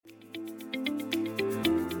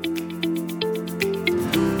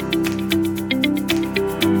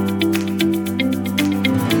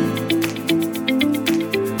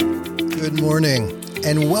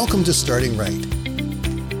and welcome to Starting Right.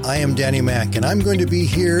 I am Danny Mack, and I'm going to be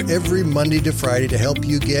here every Monday to Friday to help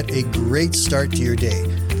you get a great start to your day.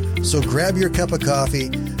 So grab your cup of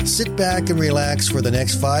coffee, sit back and relax for the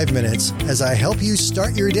next 5 minutes as I help you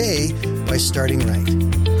start your day by starting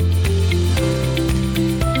right.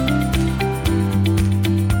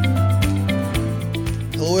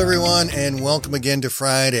 Hello, everyone, and welcome again to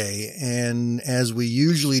Friday. And as we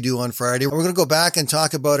usually do on Friday, we're going to go back and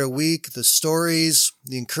talk about our week, the stories,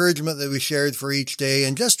 the encouragement that we shared for each day,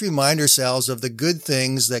 and just remind ourselves of the good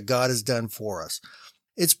things that God has done for us.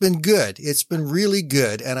 It's been good. It's been really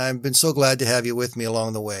good, and I've been so glad to have you with me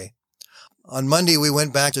along the way. On Monday, we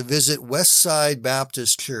went back to visit Westside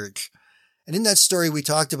Baptist Church. And in that story, we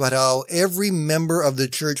talked about how every member of the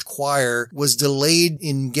church choir was delayed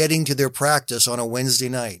in getting to their practice on a Wednesday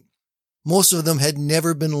night. Most of them had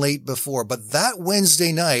never been late before, but that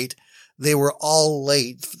Wednesday night, they were all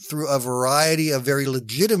late through a variety of very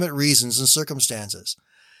legitimate reasons and circumstances.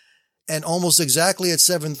 And almost exactly at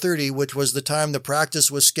 7:30, which was the time the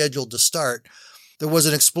practice was scheduled to start, there was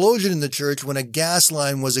an explosion in the church when a gas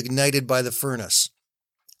line was ignited by the furnace.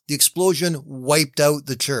 The explosion wiped out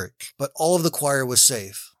the church, but all of the choir was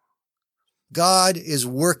safe. God is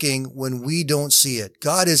working when we don't see it.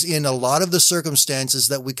 God is in a lot of the circumstances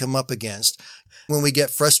that we come up against. When we get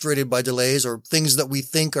frustrated by delays or things that we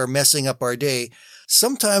think are messing up our day,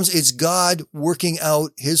 sometimes it's God working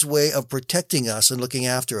out His way of protecting us and looking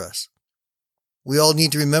after us. We all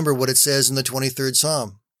need to remember what it says in the 23rd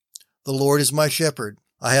Psalm. The Lord is my shepherd.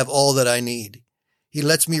 I have all that I need. He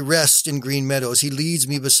lets me rest in green meadows. He leads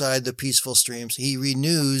me beside the peaceful streams. He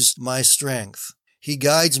renews my strength. He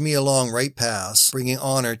guides me along right paths, bringing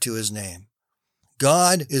honor to His name.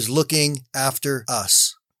 God is looking after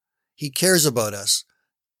us. He cares about us.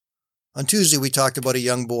 On Tuesday, we talked about a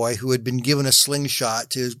young boy who had been given a slingshot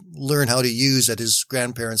to learn how to use at his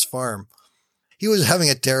grandparents' farm. He was having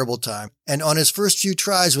a terrible time, and on his first few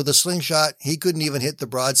tries with a slingshot, he couldn't even hit the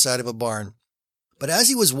broadside of a barn. But as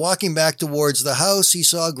he was walking back towards the house, he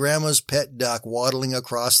saw Grandma's pet duck waddling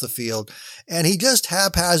across the field, and he just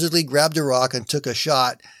haphazardly grabbed a rock and took a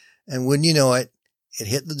shot, and wouldn't you know it, it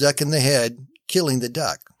hit the duck in the head, killing the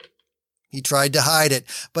duck. He tried to hide it,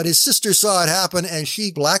 but his sister saw it happen, and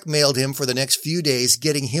she blackmailed him for the next few days,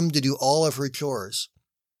 getting him to do all of her chores.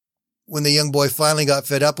 When the young boy finally got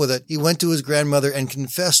fed up with it, he went to his grandmother and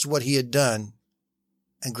confessed what he had done.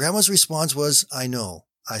 And Grandma's response was, I know.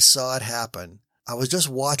 I saw it happen. I was just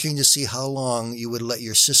watching to see how long you would let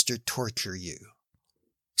your sister torture you.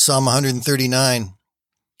 Psalm 139.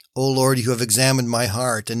 O Lord, you have examined my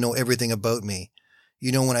heart and know everything about me.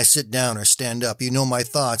 You know when I sit down or stand up. You know my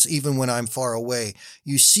thoughts, even when I'm far away.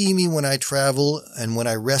 You see me when I travel and when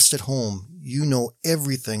I rest at home. You know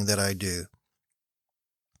everything that I do.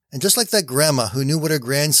 And just like that grandma who knew what her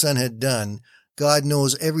grandson had done, God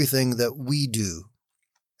knows everything that we do.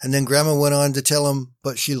 And then Grandma went on to tell him,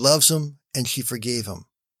 but she loves him and she forgave him.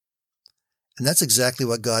 And that's exactly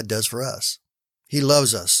what God does for us. He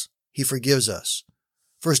loves us. He forgives us.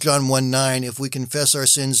 1 John 1:9, if we confess our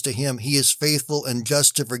sins to Him, He is faithful and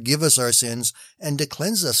just to forgive us our sins and to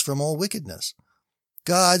cleanse us from all wickedness.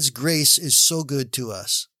 God's grace is so good to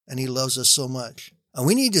us, and He loves us so much. And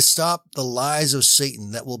we need to stop the lies of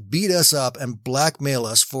Satan that will beat us up and blackmail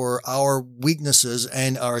us for our weaknesses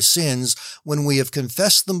and our sins when we have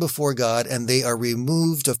confessed them before God and they are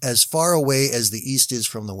removed as far away as the east is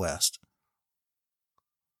from the west.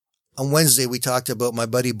 On Wednesday, we talked about my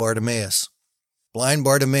buddy Bartimaeus. Blind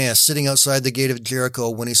Bartimaeus sitting outside the gate of Jericho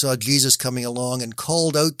when he saw Jesus coming along and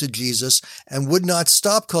called out to Jesus and would not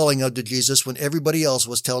stop calling out to Jesus when everybody else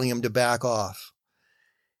was telling him to back off.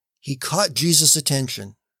 He caught Jesus'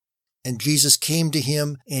 attention, and Jesus came to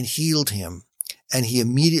him and healed him, and he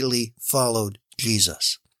immediately followed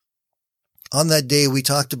Jesus. On that day, we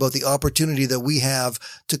talked about the opportunity that we have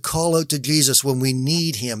to call out to Jesus when we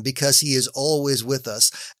need Him because He is always with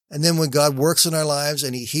us. And then when God works in our lives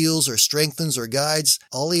and He heals or strengthens or guides,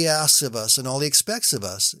 all He asks of us and all He expects of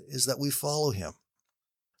us is that we follow Him.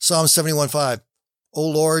 Psalm 71:5, O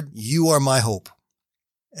Lord, You are my hope.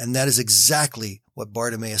 And that is exactly what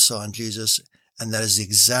Bartimaeus saw in Jesus, and that is the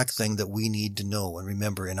exact thing that we need to know and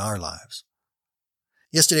remember in our lives.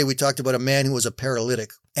 Yesterday, we talked about a man who was a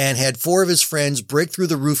paralytic and had 4 of his friends break through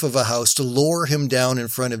the roof of a house to lower him down in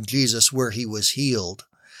front of Jesus where he was healed.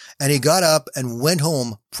 And he got up and went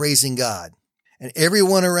home praising God. And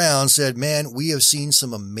everyone around said, man, we have seen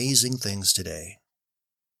some amazing things today.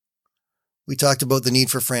 We talked about the need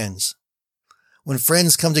for friends. When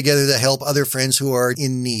friends come together to help other friends who are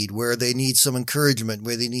in need, where they need some encouragement,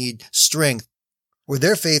 where they need strength, where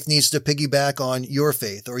their faith needs to piggyback on your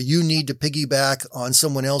faith, or you need to piggyback on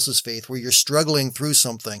someone else's faith, where you're struggling through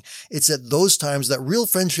something. It's at those times that real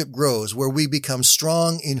friendship grows, where we become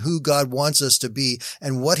strong in who God wants us to be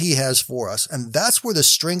and what He has for us. And that's where the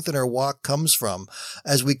strength in our walk comes from,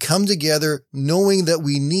 as we come together knowing that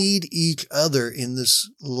we need each other in this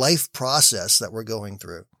life process that we're going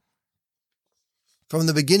through. From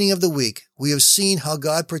the beginning of the week, we have seen how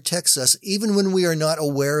God protects us even when we are not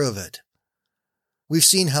aware of it. We've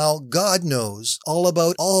seen how God knows all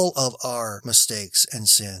about all of our mistakes and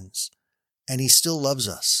sins, and He still loves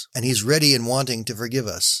us, and He's ready and wanting to forgive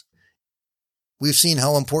us. We've seen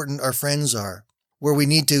how important our friends are, where we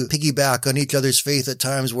need to piggyback on each other's faith at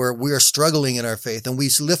times where we are struggling in our faith, and we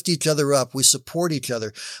lift each other up, we support each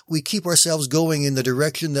other, we keep ourselves going in the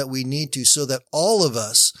direction that we need to, so that all of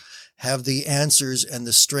us have the answers and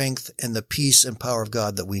the strength and the peace and power of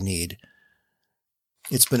God that we need.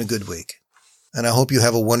 It's been a good week. And I hope you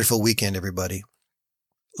have a wonderful weekend, everybody.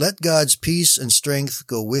 Let God's peace and strength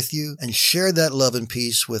go with you, and share that love and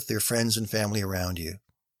peace with your friends and family around you.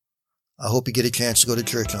 I hope you get a chance to go to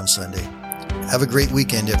church on Sunday. Have a great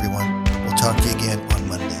weekend, everyone. We'll talk to you again on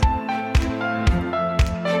Monday.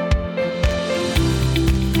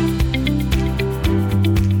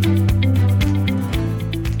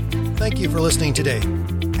 Thank you for listening today.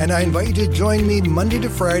 And I invite you to join me Monday to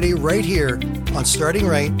Friday right here on Starting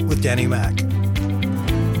Right with Danny Mack.